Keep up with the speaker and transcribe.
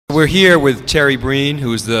We're here with Terry Breen,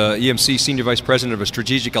 who is the EMC Senior Vice President of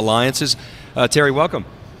Strategic Alliances. Terry, welcome.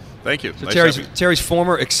 Thank you. So nice Terry's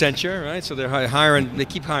former Accenture, right? So they're hiring. They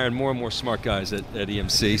keep hiring more and more smart guys at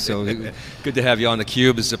EMC. So good to have you on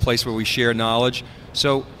theCUBE. This is a place where we share knowledge.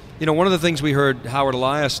 So, you know, one of the things we heard Howard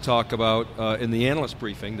Elias talk about in the analyst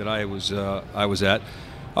briefing that I was at,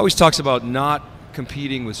 always talks about not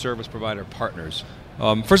competing with service provider partners.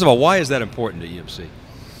 First of all, why is that important to EMC?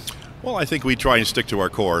 Well, I think we try and stick to our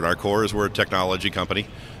core, and our core is we're a technology company.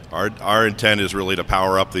 Our intent is really to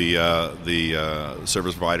power up the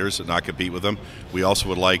service providers and not compete with them. We also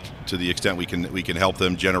would like, to the extent we can help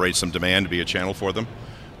them generate some demand, to be a channel for them,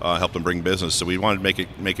 help them bring business. So we want to make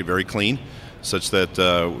it very clean, such that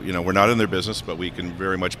you know, we're not in their business, but we can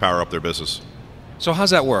very much power up their business. So how's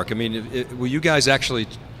that work? I mean, will you guys actually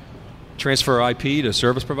transfer IP to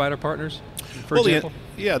service provider partners, for example?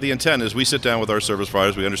 The intent is we sit down with our service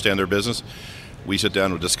providers, we understand their business, we sit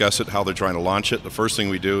down and discuss it, how they're trying to launch it. The first thing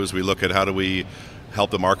we do is we look at how do we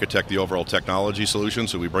help them architect the overall technology solution,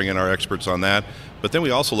 so we bring in our experts on that. But then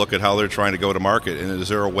we also look at how they're trying to go to market, and is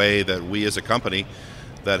there a way that we as a company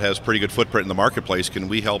that has pretty good footprint in the marketplace, can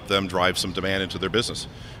we help them drive some demand into their business?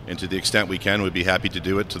 And to the extent we can, we'd be happy to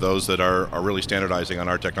do it to those that are really standardizing on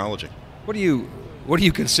our technology. What do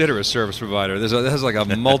you consider a service provider? There's like a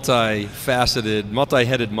multifaceted,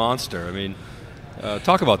 multi-headed monster. I mean,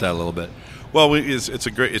 talk about that a little bit. Well, it's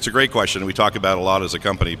a great question. We talk about it a lot as a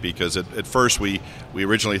company, because at first we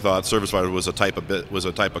originally thought service provider was a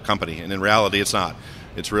type of company, and in reality it's not.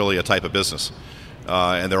 It's really a type of business.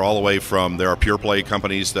 And they're all the way from, there are pure play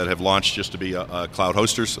companies that have launched just to be cloud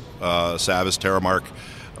hosters. Savvis, Terramark,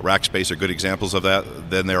 Rackspace are good examples of that.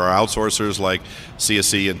 Then there are outsourcers like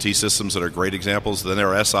CSC and T-Systems that are great examples. Then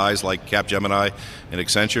there are SIs like Capgemini and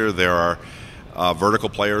Accenture. There are vertical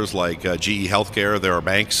players like GE Healthcare. There are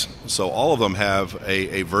banks. So all of them have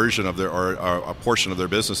a version of their, or a portion of their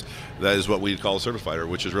business that is what we call a service provider,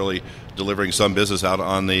 which is really delivering some business out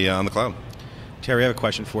on the cloud. Terry, I have a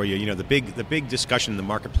question for you. You know, the big discussion in the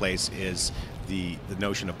marketplace is the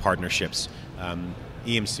notion of partnerships.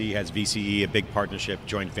 EMC has VCE, a big partnership,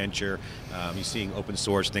 joint venture. You're seeing open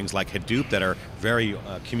source things like Hadoop that are very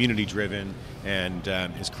community driven and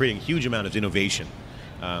is creating a huge amount of innovation.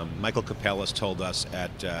 Michael Capellas told us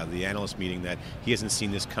at the analyst meeting that he hasn't seen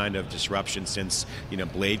this kind of disruption since, you know,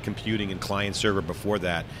 blade computing and client server before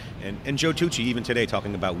that. And Joe Tucci even today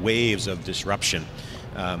talking about waves of disruption.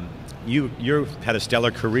 You had a stellar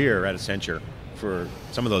career at Accenture for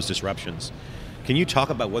some of those disruptions. Can you talk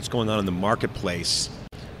about what's going on in the marketplace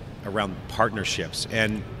around partnerships?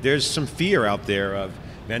 And there's some fear out there of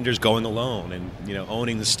vendors going alone and, you know,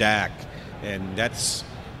 owning the stack, and that's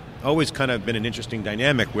always kind of been an interesting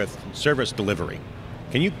dynamic with service delivery.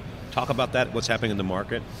 Can you talk about that, what's happening in the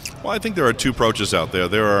market? Well, I think there are two approaches out there.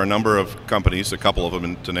 There are a number of companies, a couple of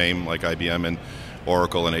them to name, like IBM and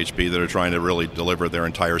Oracle and HP, that are trying to really deliver their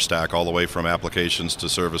entire stack all the way from applications to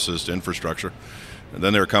services to infrastructure. And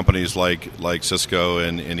then there are companies like Cisco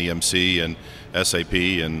and EMC and SAP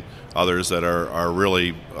and others that are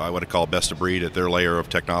really, I would call best of breed at their layer of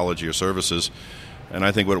technology or services. And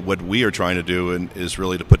I think what we are trying to do is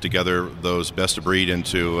really to put together those best of breed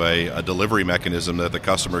into a delivery mechanism that the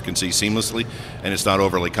customer can see seamlessly, and it's not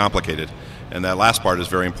overly complicated. And that last part is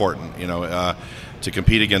very important. You know, to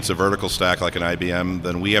compete against a vertical stack like an IBM,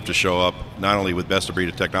 then we have to show up not only with best of breed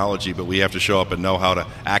of technology, but we have to show up and know how to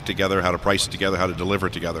act together, how to price it together, how to deliver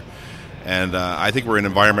it together. And I think we're in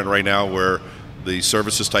an environment right now where the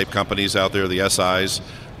services type companies out there, the SIs,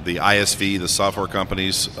 the ISV, the software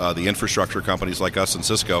companies, the infrastructure companies like us and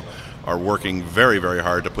Cisco are working very, very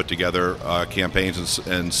hard to put together campaigns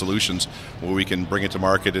and solutions where we can bring it to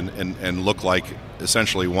market and look like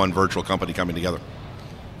essentially one virtual company coming together.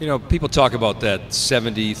 You know, people talk about that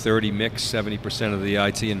 70-30 mix. 70% of the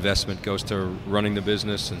IT investment goes to running the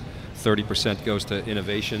business and 30% goes to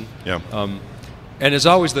innovation. Yeah. And there's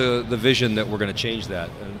always the vision that we're going to change that.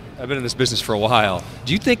 And I've been in this business for a while.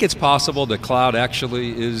 Do you think it's possible that cloud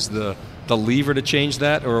actually is the lever to change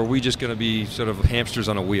that, or are we just going to be sort of hamsters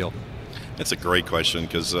on a wheel? That's a great question,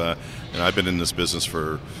 because you know, I've been in this business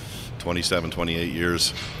for 27, 28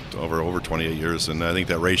 years, over 28 years, and I think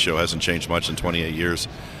that ratio hasn't changed much in 28 years.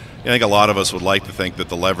 I think a lot of us would like to think that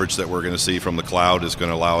the leverage that we're going to see from the cloud is going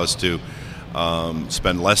to allow us to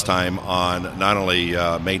spend less time on not only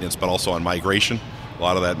maintenance but also on migration. A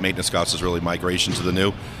lot of that maintenance cost is really migration to the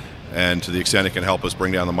new, and to the extent it can help us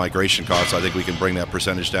bring down the migration costs, I think we can bring that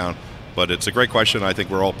percentage down. But it's a great question. I think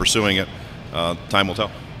we're all pursuing it. Time will tell.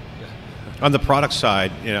 On the product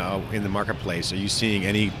side, you know, in the marketplace, are you seeing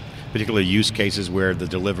any particular use cases where the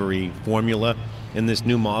delivery formula in this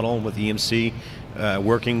new model with EMC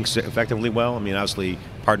working effectively well? I mean, obviously,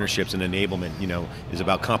 partnerships and enablement, is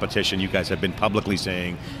about competition. You guys have been publicly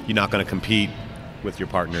saying you're not going to compete with your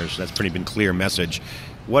partners. That's pretty been clear message.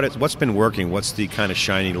 What's been working? What's the kind of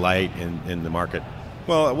shiny light in the market?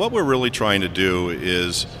 Well, what we're really trying to do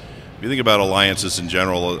is, if you think about alliances in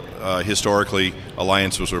general, historically,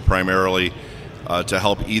 alliances were primarily to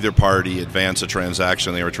help either party advance a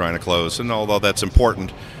transaction they were trying to close. And although that's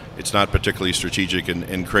important, it's not particularly strategic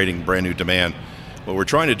in creating brand new demand. What we're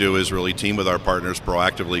trying to do is really team with our partners,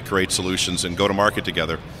 proactively create solutions, and go to market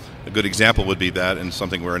together. A good example would be that, and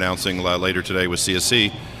something we're announcing later today with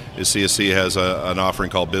CSC, is CSC has an offering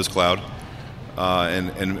called BizCloud.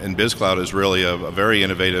 And BizCloud is really a very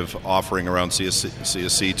innovative offering around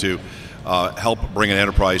CSC to help bring an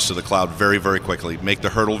enterprise to the cloud very, very quickly. Make the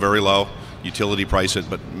hurdle very low, utility price it,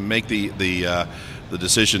 but make the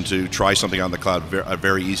decision to try something on the cloud a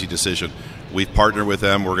very easy decision. We've partnered with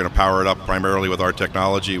them. We're going to power it up primarily with our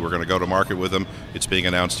technology. We're going to go to market with them. It's being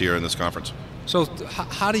announced here in this conference. So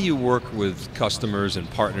how do you work with customers and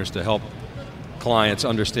partners to help clients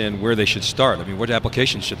understand where they should start? I mean, what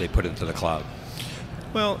applications should they put into the cloud?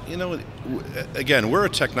 Well, again, we're a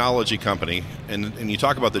technology company, and you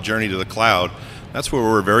talk about the journey to the cloud, that's where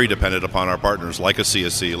we're very dependent upon our partners, like a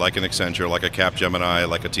CSC, like an Accenture, like a Capgemini,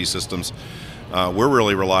 like a T-Systems. We're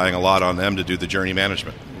really relying a lot on them to do the journey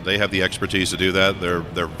management. They have the expertise to do that.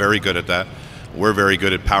 They're very good at that. We're very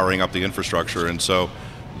good at powering up the infrastructure, and so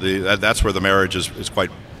that's where the marriage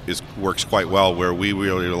works quite well, where we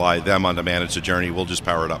really rely them on to manage the journey. We'll just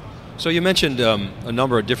power it up. So you mentioned a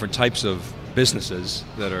number of different types of businesses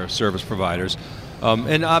that are service providers.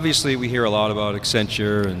 And obviously we hear a lot about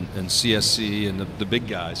Accenture and CSC and the big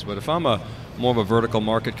guys, but if I'm more of a vertical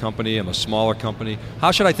market company, I'm a smaller company,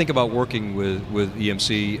 how should I think about working with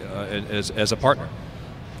EMC as a partner?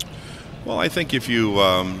 Well, I think if you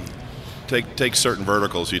take certain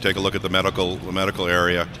verticals, you take a look at the medical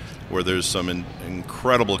area, where there's some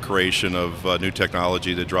incredible creation of new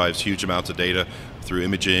technology that drives huge amounts of data through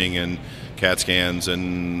imaging and CAT scans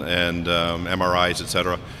and MRIs, et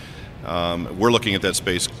cetera. We're looking at that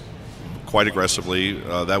space quite aggressively.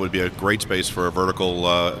 That would be a great space for a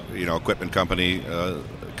vertical equipment company,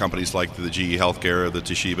 companies like the GE Healthcare, the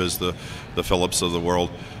Toshibas, the Philips of the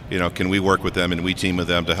world. Can we work with them and we team with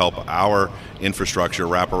them to help our infrastructure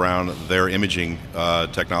wrap around their imaging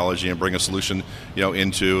technology and bring a solution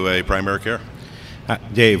into a primary care?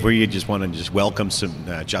 Dave, we just want to welcome some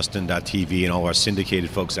Justin.tv and all our syndicated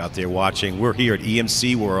folks out there watching. We're here at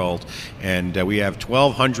EMC World, and we have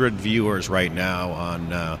 1,200 viewers right now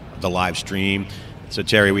on the live stream. So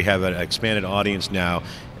Terry, we have an expanded audience now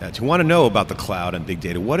to want to know about the cloud and big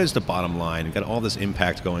data. What is the bottom line? We've got all this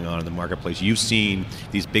impact going on in the marketplace. You've seen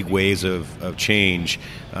these big waves of change.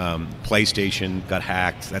 PlayStation got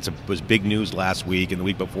hacked. That was big news last week and the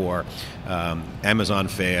week before. Amazon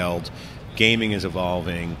failed. Gaming is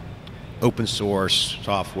evolving. Open source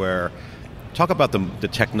software. Talk about the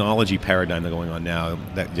technology paradigm that's going on now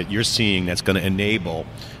that you're seeing that's going to enable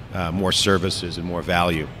more services and more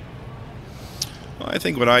value. Well, I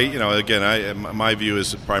think my view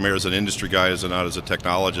is primarily as an industry guy, not as a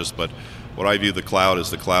technologist, but what I view the cloud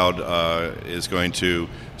is is going to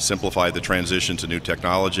simplify the transition to new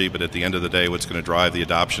technology, but at the end of the day, what's going to drive the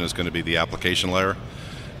adoption is going to be the application layer.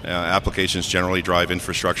 Applications generally drive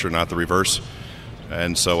infrastructure, not the reverse.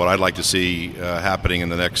 And so what I'd like to see happening in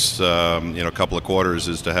the next couple of quarters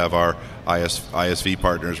is to have our ISV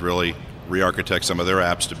partners really re-architect some of their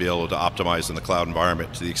apps to be able to optimize in the cloud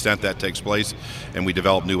environment. To the extent that takes place and we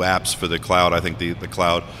develop new apps for the cloud, I think the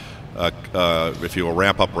cloud, if you will,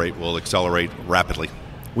 ramp-up rate will accelerate rapidly.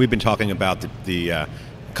 We've been talking about the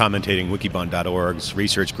commentating Wikibon.org's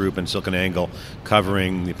research group and SiliconANGLE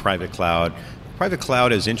covering the private cloud. Private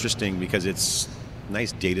cloud is interesting because it's a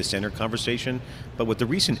nice data center conversation, but with the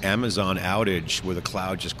recent Amazon outage where the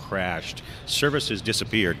cloud just crashed, services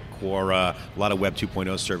disappeared, Quora, a lot of Web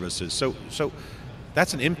 2.0 services. So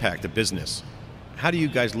that's an impact to business. How do you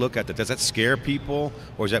guys look at that? Does that scare people,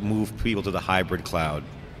 or does that move people to the hybrid cloud?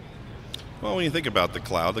 Well, when you think about the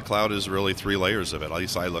cloud is really three layers of it. At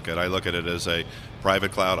least I look at it as a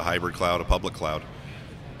private cloud, a hybrid cloud, a public cloud.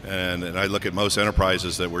 And I look at most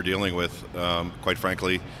enterprises that we're dealing with, quite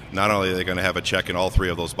frankly, not only are they going to have a check in all three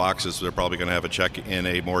of those boxes, they're probably going to have a check in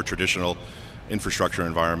a more traditional infrastructure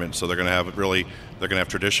environment. So they're going to have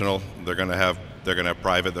traditional, they're going to have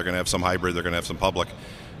private, they're going to have some hybrid, they're going to have some public.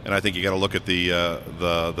 And I think you got to look at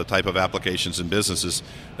the type of applications and businesses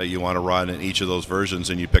that you want to run in each of those versions,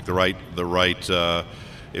 and you pick the right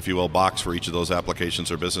if you will, box for each of those applications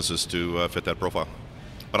or businesses to fit that profile.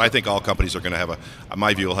 But I think all companies are going to have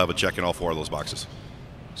my view will have a check in all four of those boxes.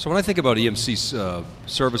 So when I think about EMC's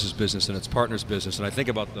services business and its partners business, and I think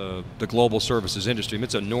about the global services industry, I mean,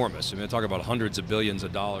 it's enormous. I mean, I talk about hundreds of billions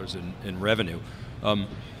of dollars in revenue.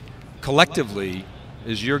 Collectively,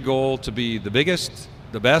 is your goal to be the biggest,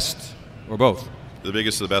 the best, or both? The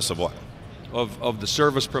biggest, the best of what? Of the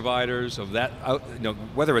service providers, of that,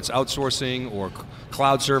 whether it's outsourcing or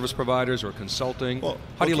cloud service providers or consulting. Well,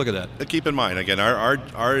 how do you look at that? Keep in mind, again,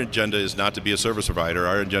 our agenda is not to be a service provider.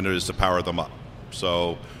 Our agenda is to power them up.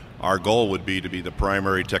 So our goal would be to be the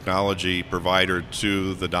primary technology provider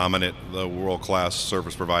to the world-class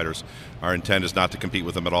service providers. Our intent is not to compete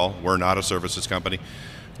with them at all. We're not a services company.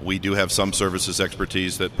 We do have some services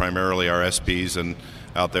expertise that primarily our SPs and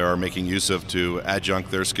out there are making use of to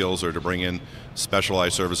adjunct their skills or to bring in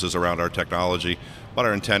specialized services around our technology. But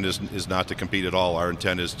our intent is not to compete at all. Our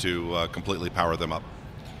intent is to completely power them up.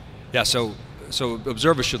 Yeah, so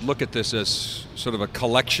observers should look at this as sort of a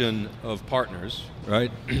collection of partners,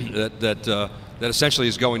 right? that essentially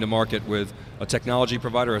is going to market with a technology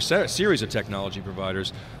provider, a series of technology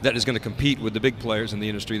providers that is going to compete with the big players in the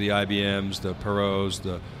industry, the IBMs, the Perot's,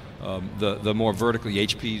 the more vertically,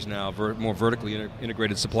 HPs now, more vertically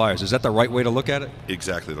integrated suppliers. Is that the right way to look at it?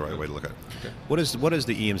 Exactly the right way to look at it. Okay. What is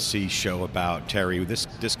the EMC show about, Terry?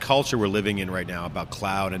 This culture we're living in right now about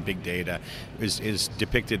cloud and big data is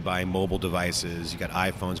depicted by mobile devices. You got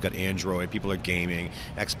iPhones, you got Android, people are gaming,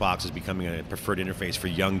 Xbox is becoming a preferred interface for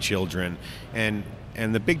young children, and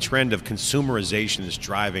the big trend of consumerization is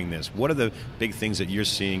driving this. What are the big things that you're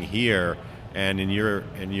seeing here? And in your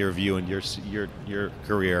view and your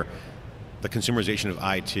career, the consumerization of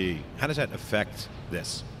IT, how does that affect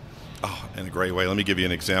this? Oh, in a great way. Let me give you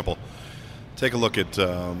an example. Take a look at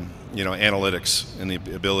analytics and the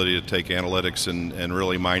ability to take analytics and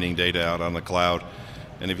really mining data out on the cloud.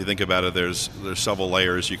 And if you think about it, there's several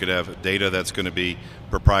layers. You could have data that's going to be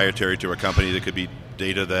proprietary to a company. There could be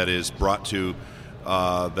data that is brought to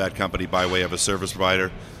that company by way of a service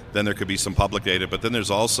provider. Then there could be some public data, but then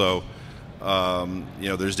there's also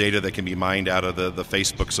there's data that can be mined out of the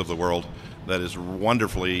Facebooks of the world that is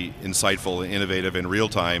wonderfully insightful, innovative, in real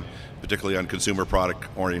time, particularly on consumer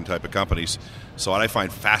product-oriented type of companies. So what I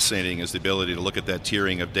find fascinating is the ability to look at that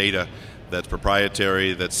tiering of data that's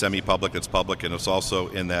proprietary, that's semi-public, that's public, and it's also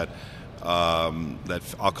in that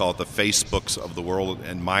I'll call it the Facebooks of the world,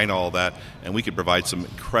 and mine all that, and we could provide some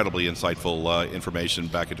incredibly insightful information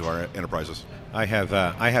back into our enterprises. I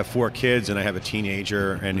have 4 kids and I have a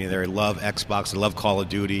teenager, and they love Xbox, they love Call of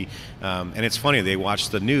Duty, and it's funny, they watch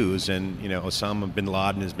the news, and Osama bin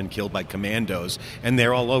Laden has been killed by commandos, and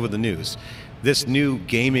they're all over the news. This new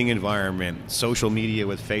gaming environment, social media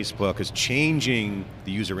with Facebook, is changing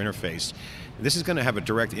the user interface. This is going to have a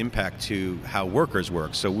direct impact to how workers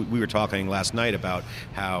work. So we were talking last night about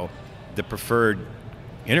how the preferred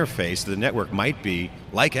interface to the network might be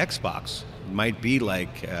like Xbox, might be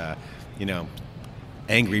like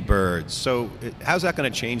Angry Birds. So how's that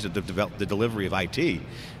going to change the delivery of IT?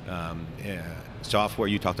 Software,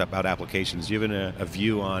 you talked about applications. Do you have a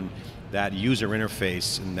view on that user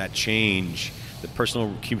interface and that change? The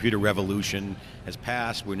personal computer revolution has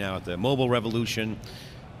passed. We're now at the mobile revolution.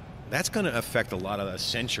 That's going to affect a lot of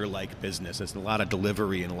Accenture-like business. There's a lot of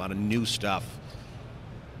delivery and a lot of new stuff.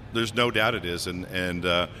 There's no doubt it is, and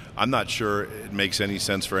I'm not sure it makes any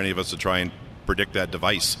sense for any of us to try and predict that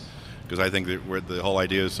device, because I think that the whole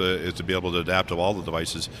idea is to be able to adapt to all the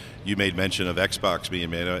devices. You made mention of Xbox being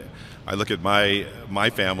made. I look at my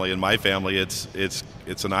family, and my family, it's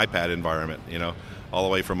an iPad environment. All the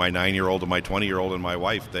way from my 9-year-old to my 20-year-old and my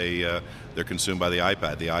wife, they're consumed by the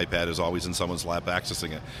iPad. The iPad is always in someone's lap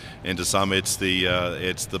accessing it. And to some, it's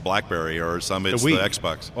the BlackBerry, or some it's the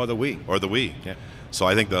Xbox, or the Wii. Yeah. So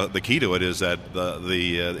I think the key to it is that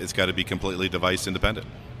it's got to be completely device independent.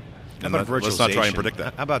 And let's not try and predict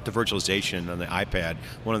that. How about the virtualization on the iPad?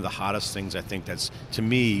 One of the hottest things I think that's, to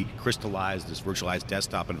me, crystallized this virtualized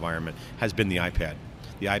desktop environment has been the iPad.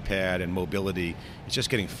 The iPad and mobility, it's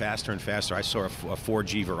just getting faster and faster. I saw a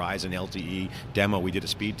 4G Verizon LTE demo. We did a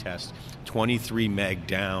speed test, 23 meg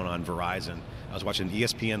down on Verizon. I was watching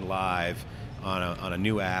ESPN Live on a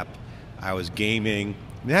new app. I was gaming.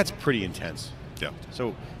 That's pretty intense. Yeah.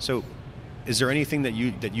 So is there anything that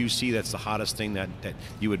you see that's the hottest thing that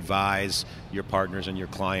you advise your partners and your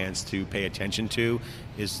clients to pay attention to?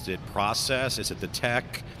 Is it process? Is it the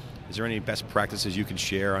tech? Is there any best practices you can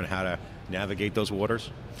share on how to navigate those waters?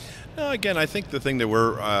 Again, I think the thing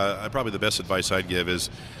that probably the best advice I'd give is,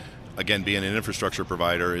 again, being an infrastructure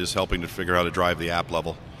provider is helping to figure out how to drive the app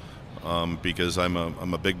level, because I'm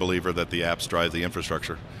a big believer that the apps drive the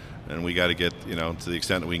infrastructure. And we got to get, to the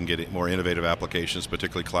extent that we can get more innovative applications,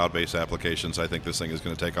 particularly cloud-based applications, I think this thing is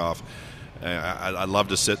going to take off. I'd love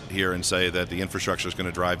to sit here and say that the infrastructure is going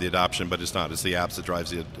to drive the adoption, but it's not. It's the apps that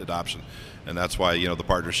drives the adoption, and that's why the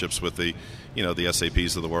partnerships with the the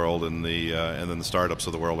SAPs of the world and then the startups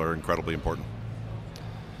of the world are incredibly important.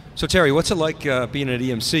 So Terry, what's it like being at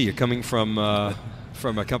EMC? You're coming from a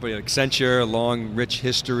company like Accenture, a long, rich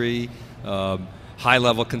history,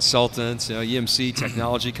 high-level consultants, EMC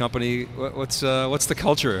technology company. What's the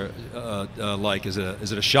culture like? Is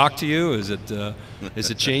it a shock to you? Is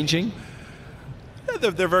it changing? Yeah,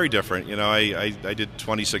 they're very different. I did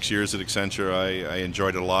 26 years at Accenture. I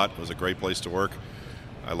enjoyed it a lot. It was a great place to work.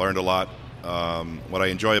 I learned a lot. What I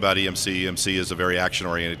enjoy about EMC is a very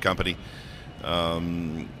action-oriented company.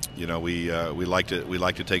 We like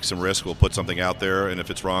to take some risk. We'll put something out there, and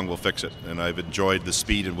if it's wrong, we'll fix it. And I've enjoyed the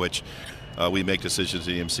speed in which we make decisions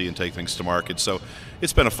at EMC and take things to market. So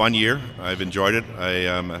it's been a fun year. I've enjoyed it.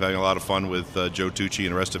 I'm having a lot of fun with Joe Tucci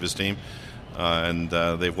and the rest of his team, and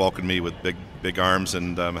they've welcomed me with big arms,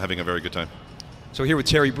 and I'm having a very good time. So here with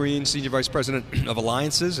Terry Breen, Senior Vice President of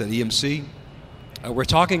Alliances at EMC. We're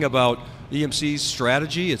talking about EMC's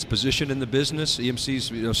strategy, its position in the business.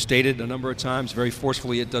 EMC's stated a number of times very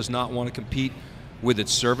forcefully it does not want to compete with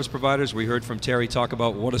its service providers. We heard from Terry talk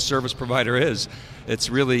about what a service provider is.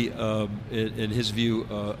 It's really, in his view,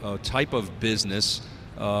 a type of business,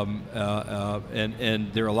 and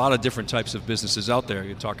there are a lot of different types of businesses out there.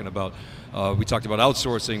 You're talking about, we talked about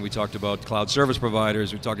outsourcing, we talked about cloud service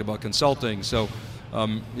providers, we talked about consulting. So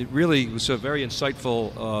it really was a very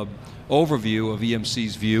insightful overview of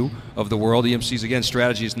EMC's view of the world. EMC's, again,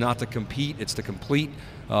 strategy is not to compete, it's to complete.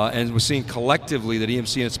 And we're seeing collectively that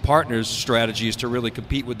EMC and its partners' strategy is to really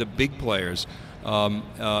compete with the big players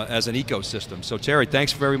as an ecosystem. So Terry,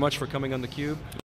 thanks very much for coming on theCUBE.